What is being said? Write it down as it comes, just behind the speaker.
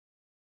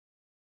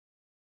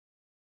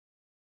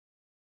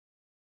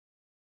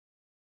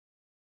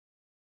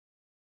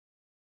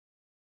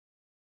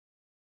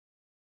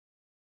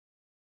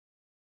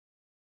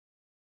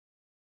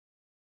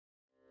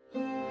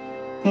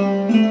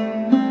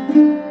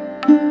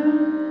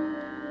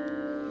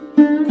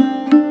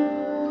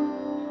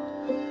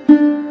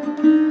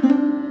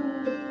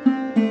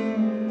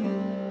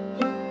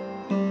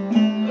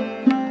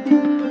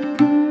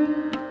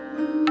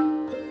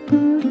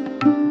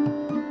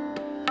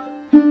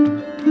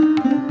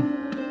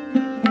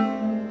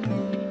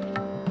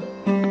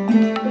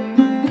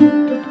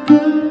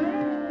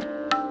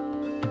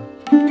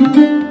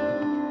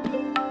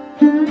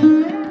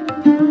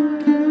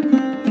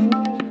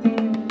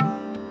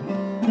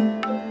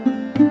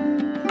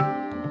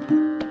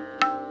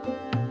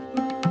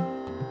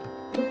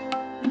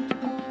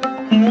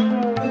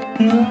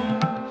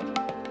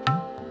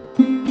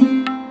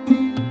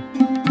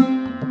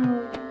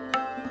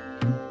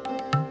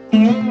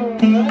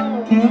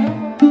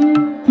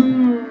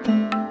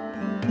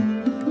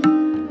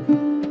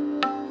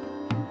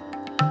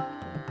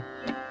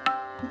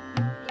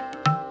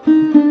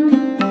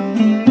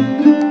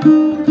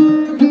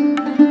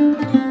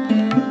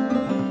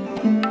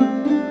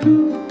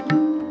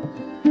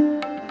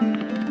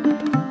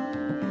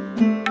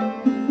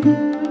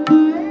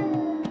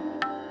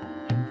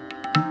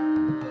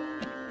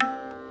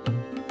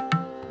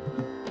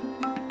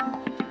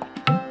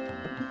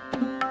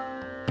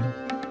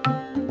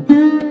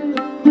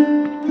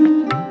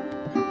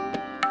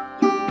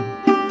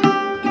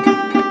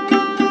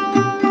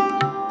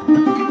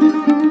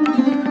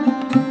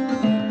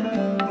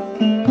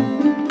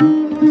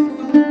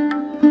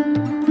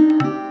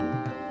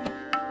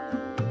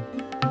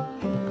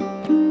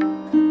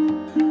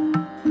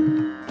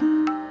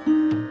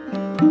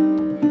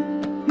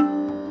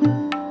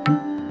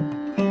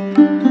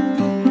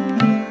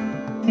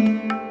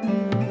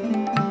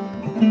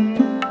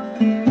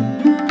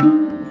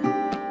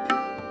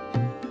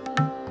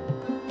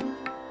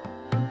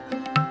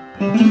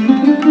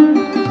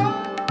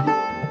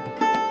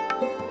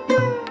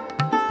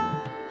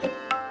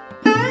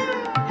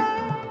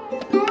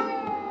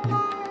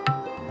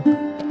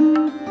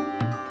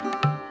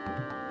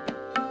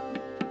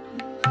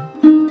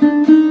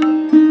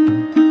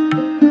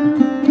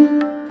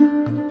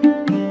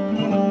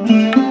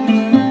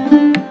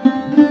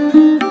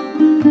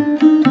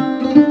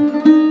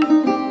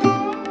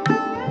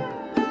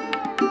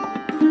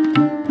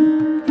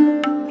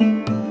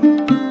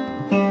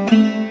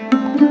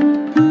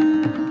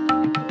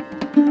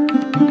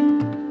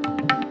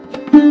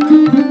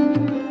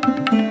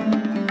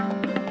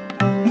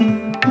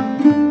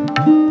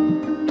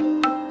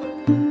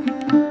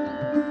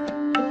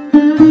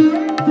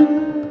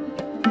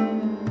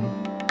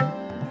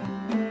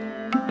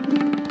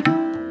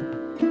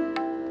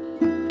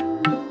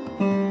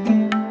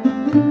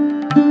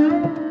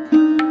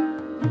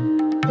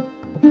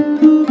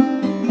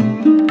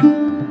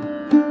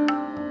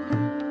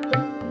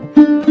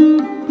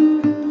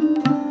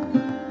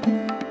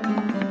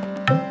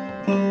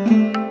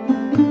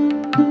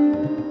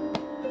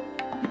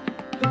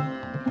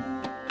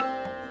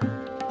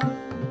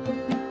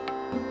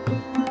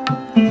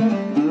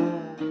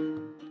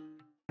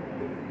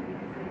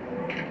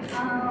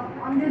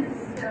On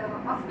this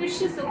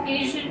auspicious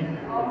occasion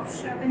of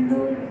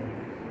Aurobindo's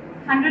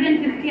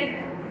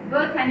 150th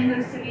birth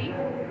anniversary,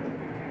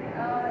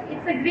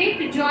 it's a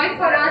great joy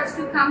for us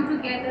to come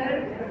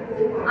together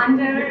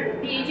under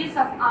the aegis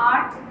of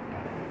art,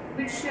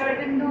 which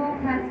Aurobindo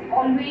has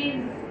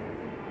always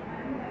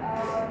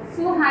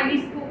so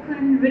highly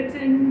spoken,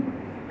 written,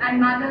 and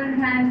Mother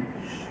has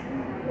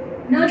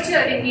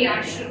nurtured in the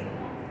ashram.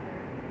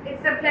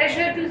 It's a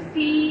pleasure to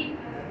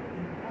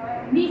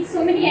meet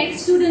so many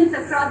ex-students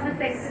across this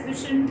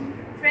exhibition,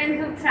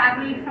 friends who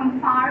travelled from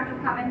far to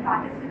come and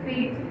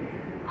participate,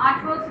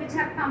 artworks which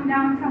have come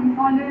down from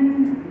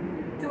Holland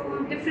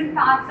to different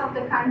parts of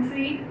the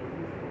country,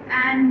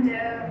 and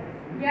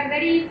we are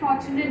very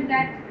fortunate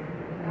that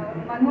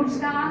Manoj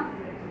da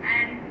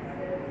and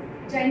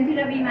Jayanti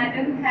Ravi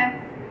madam have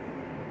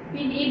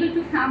been able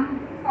to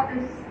come for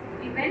this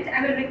event.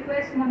 I will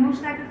request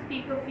Manoj da to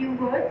speak a few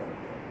words.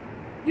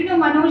 You know,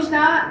 Manoj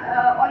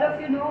da, all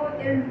of you know,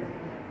 is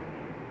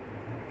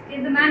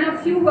a man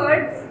of few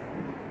words,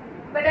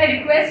 but I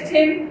request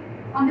him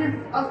on this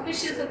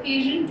auspicious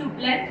occasion to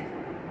bless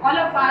all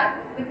of us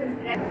with his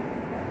breath.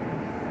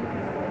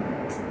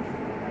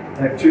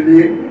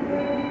 Actually,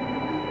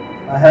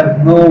 I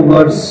have no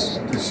words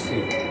to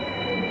speak.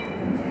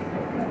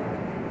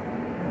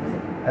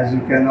 As you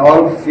can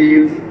all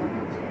feel,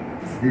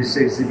 this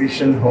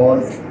exhibition hall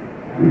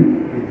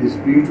with these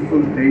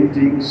beautiful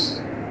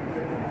paintings,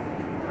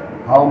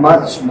 how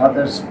much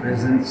Mother's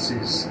presence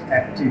is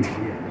active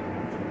here.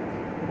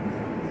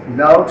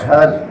 Without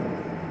her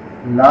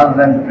love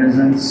and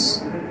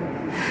presence,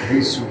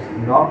 this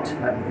would not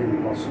have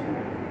been possible.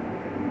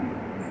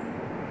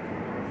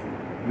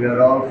 We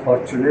are all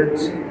fortunate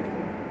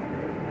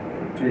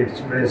to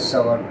express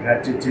our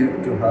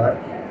gratitude to her,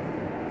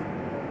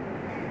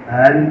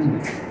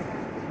 and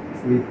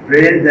we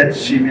pray that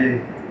she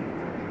may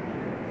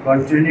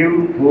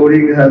continue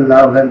pouring her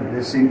love and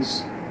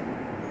blessings,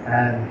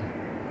 and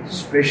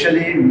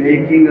especially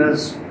making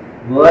us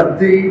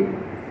worthy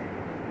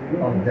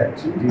of that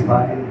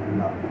divine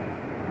love.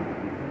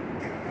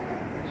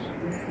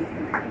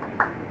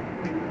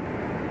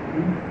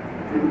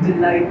 I'm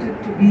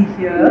delighted to be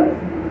here.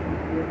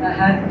 I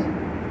had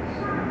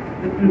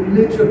the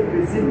privilege of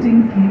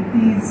visiting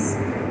Kirti's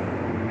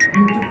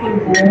beautiful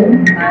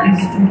home and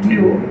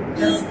studio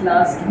just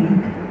last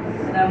week,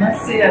 and I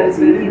must say I was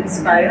very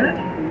inspired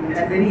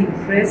and very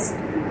impressed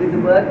with the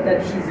work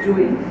that she's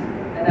doing.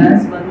 And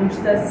as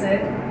Manojta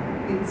said,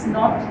 it's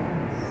not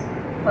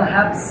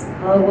perhaps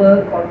her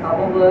work or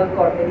our work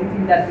or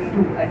anything that we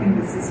do. I think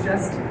this is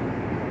just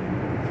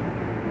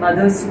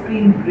Mother's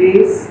supreme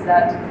grace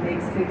that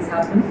makes things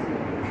happen.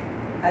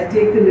 I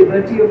take the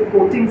liberty of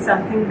quoting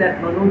something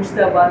that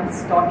Manojta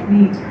once taught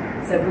me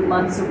several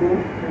months ago.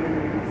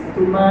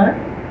 Tumar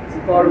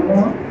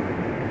kormo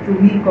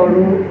tumi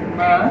koro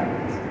ma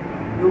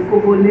loko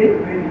bole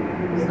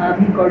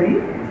ami kori.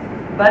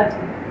 But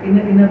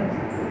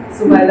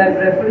so while I'm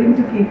referring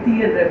to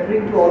Kirti and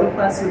referring to all of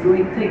us who are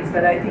doing things,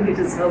 but I think it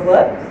is her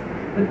work,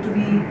 but to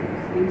be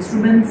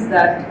instruments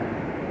that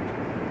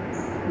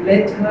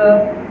let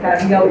her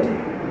carry out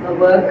her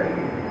work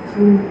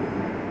through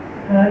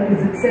her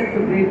is itself a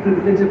great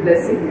privilege, a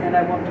blessing, and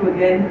I want to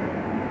again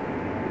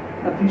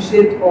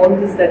appreciate all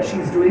this that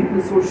she's doing,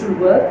 the social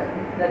work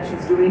that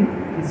she's doing,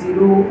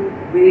 zero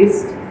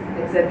waste,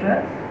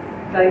 etc.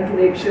 Trying to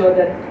make sure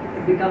that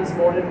it becomes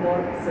more and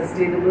more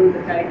sustainable, the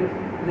kind of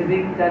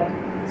living that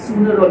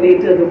sooner or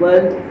later the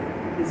world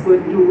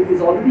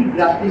is already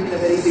grappling in a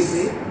very big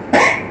way.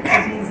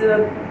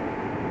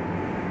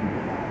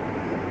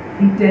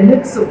 The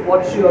tenets of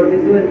what Sri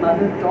Aurobindo and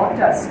Mother taught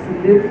us to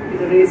live in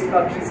a raised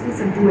consciousness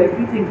and do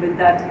everything with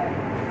that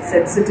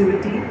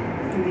sensitivity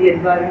to the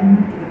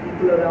environment, to the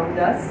people around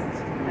us.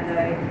 And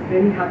I'm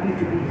very happy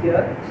to be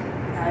here.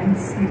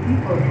 Thanks, Kirti,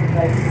 for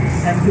inviting me.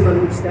 Thank you,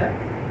 Baruchda.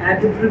 I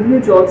had the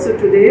privilege also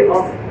today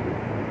of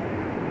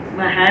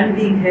my hand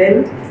being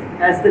held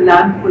as the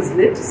lamp was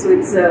lit, so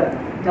it's a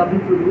double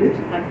privilege.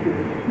 Thank you.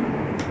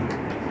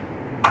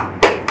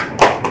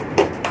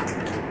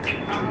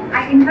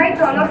 I invite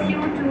all of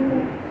you to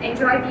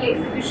enjoy the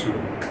exhibition.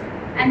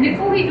 And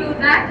before we do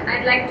that,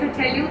 I'd like to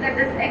tell you that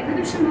this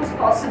exhibition was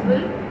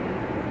possible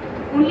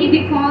only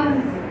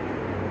because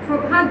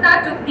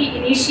Prabhata took the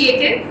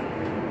initiative.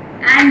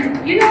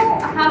 And you know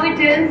how it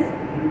is,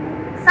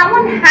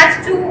 someone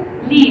has to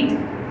lead.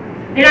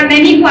 There are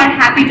many who are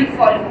happy to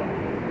follow.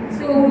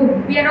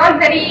 So we are all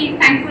very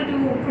thankful to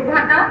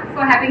Prabhata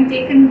for having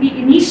taken the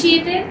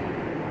initiative,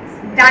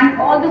 done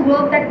all the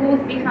work that goes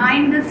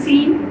behind the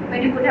scene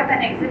when you put up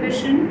an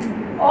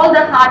exhibition, all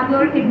the hard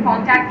work in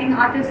contacting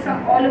artists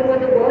from all over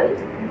the world,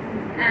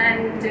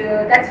 and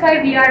that's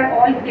why we are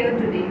all here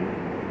today.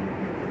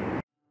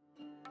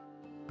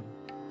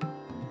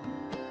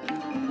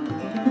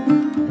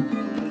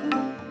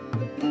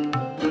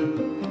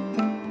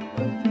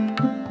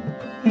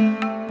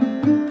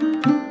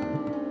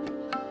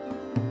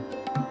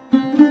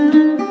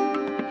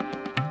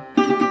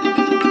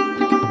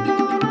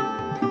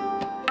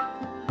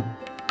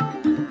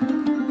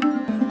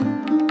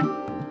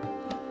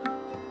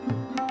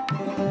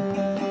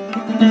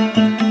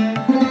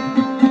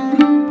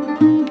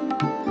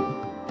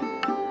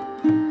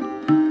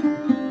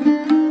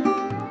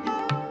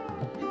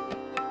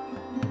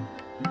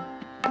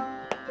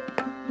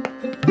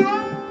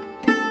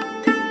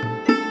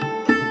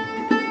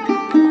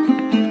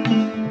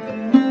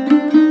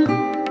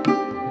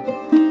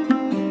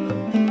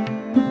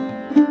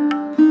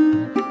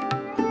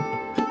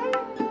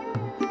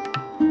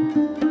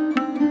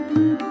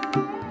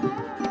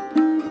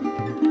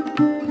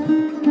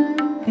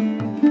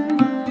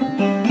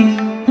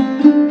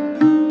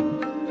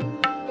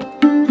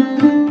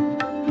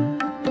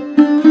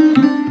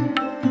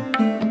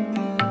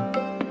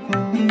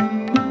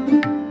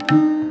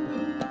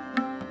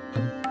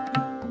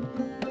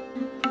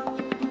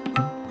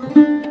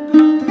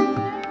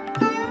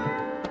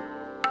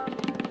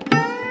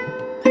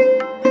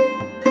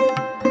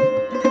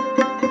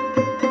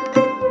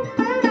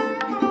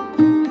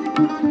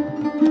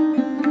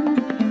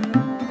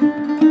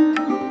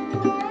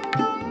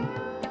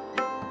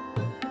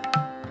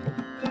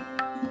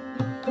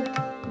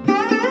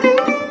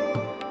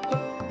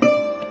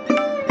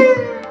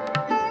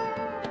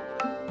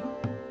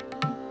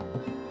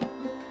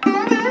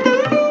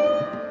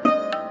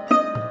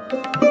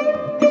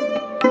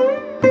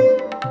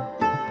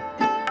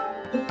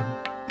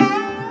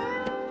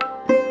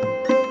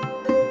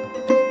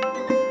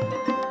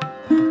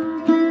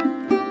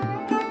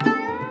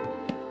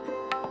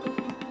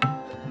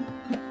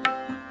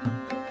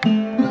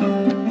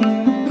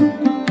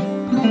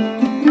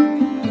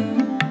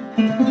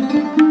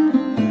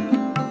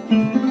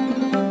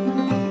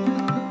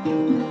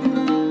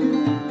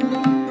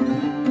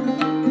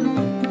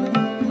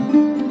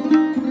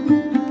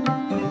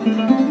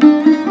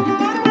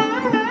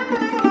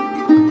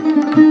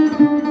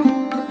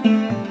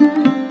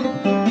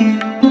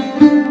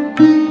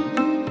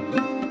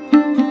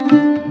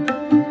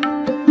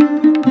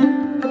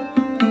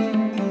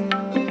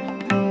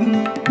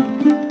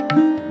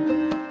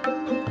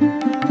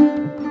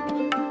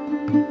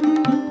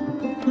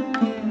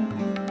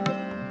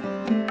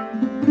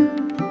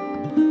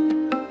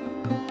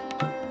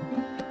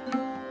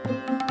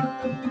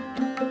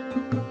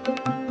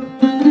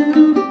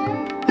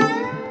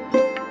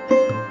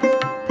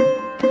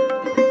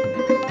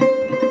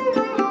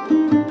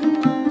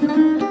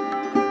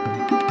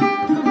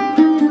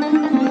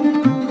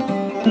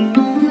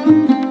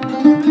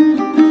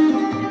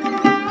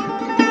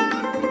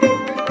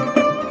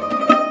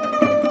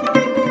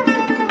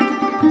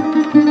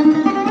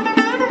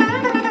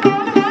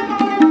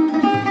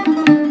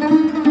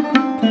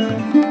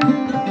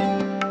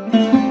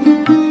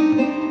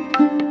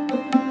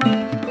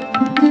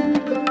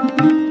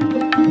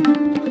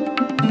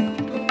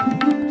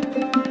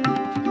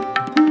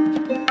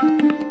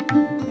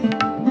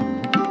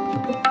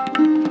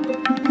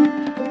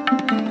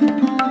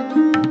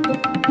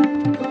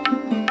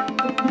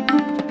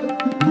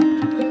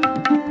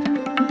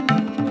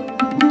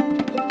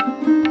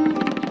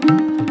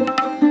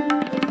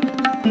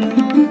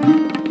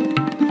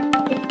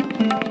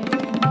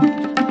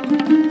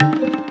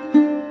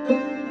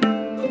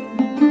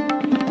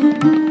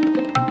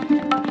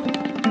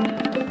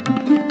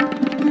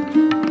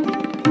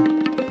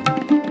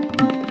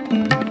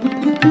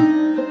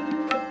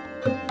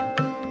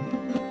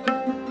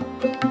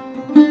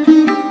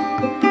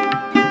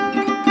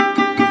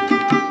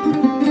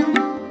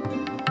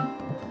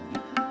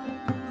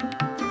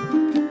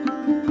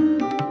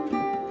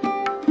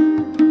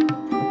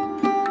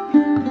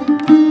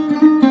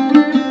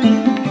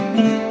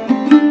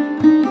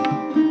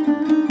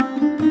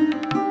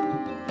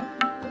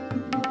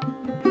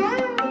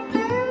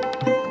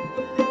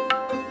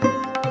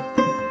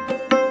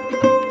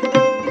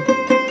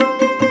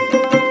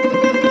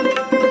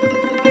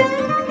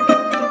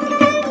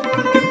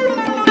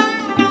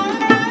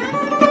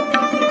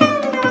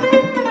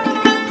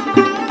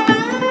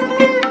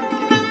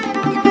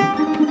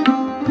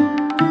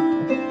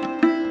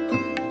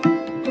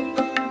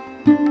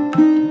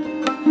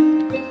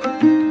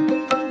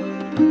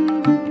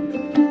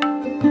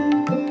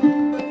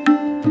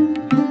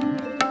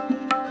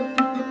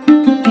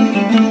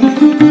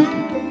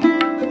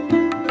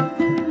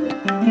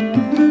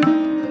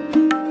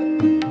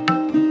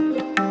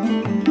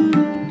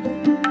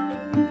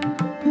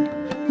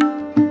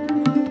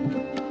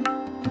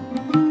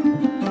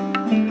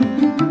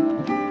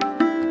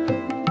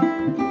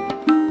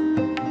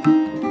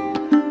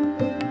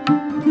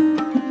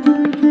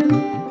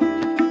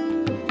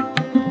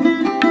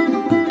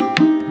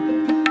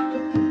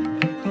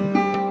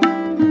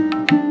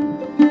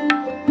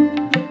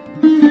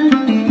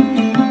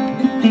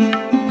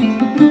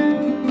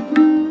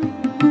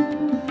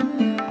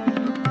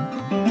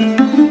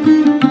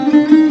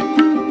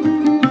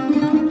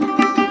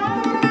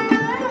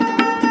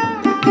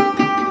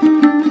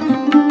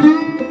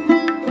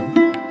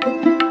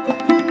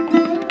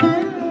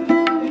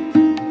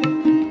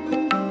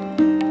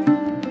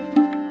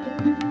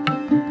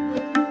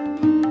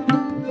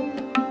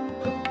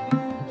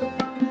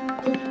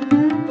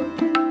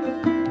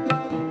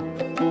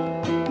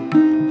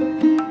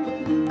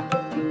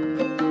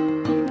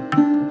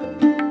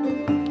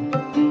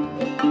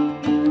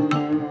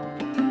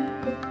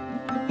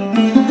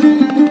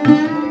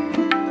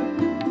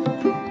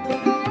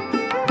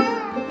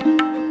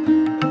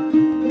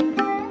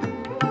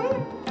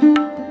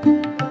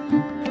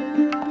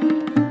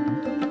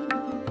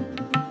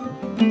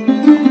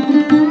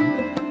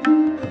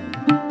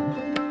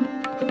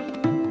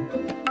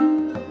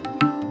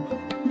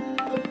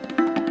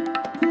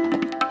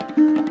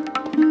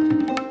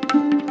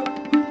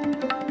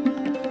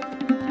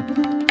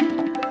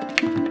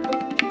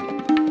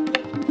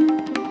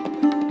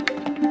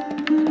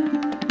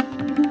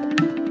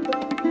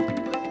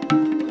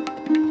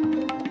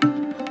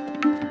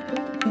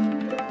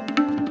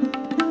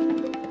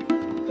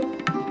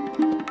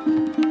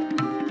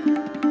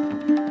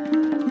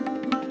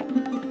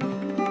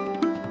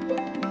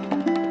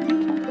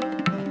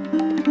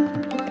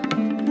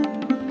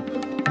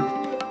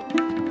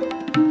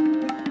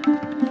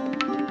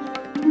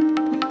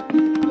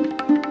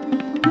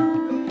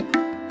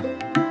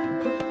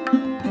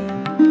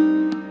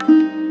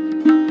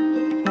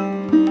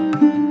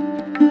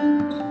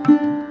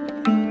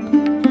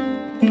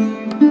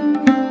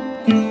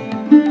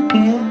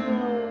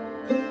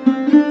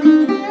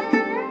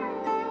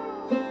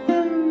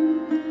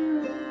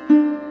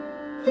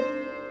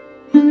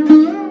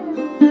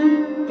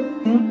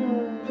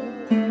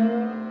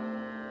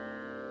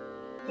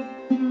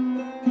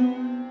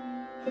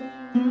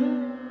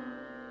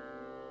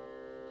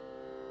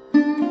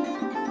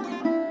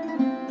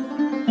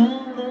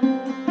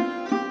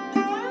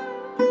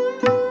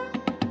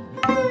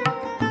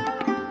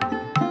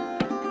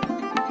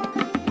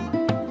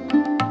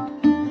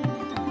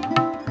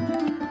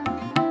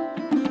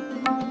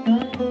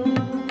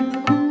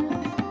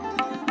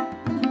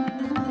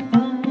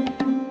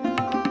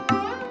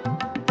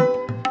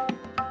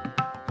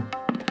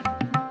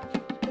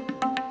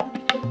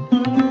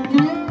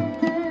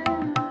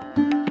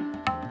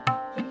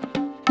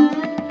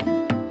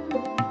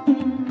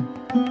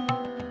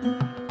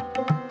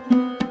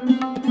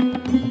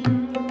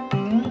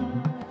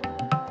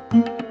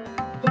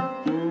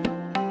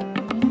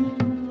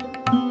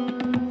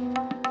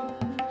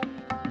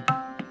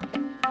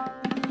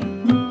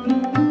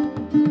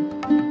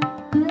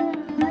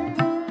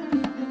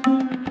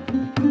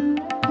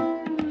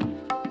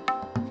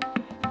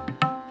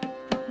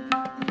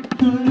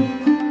 you.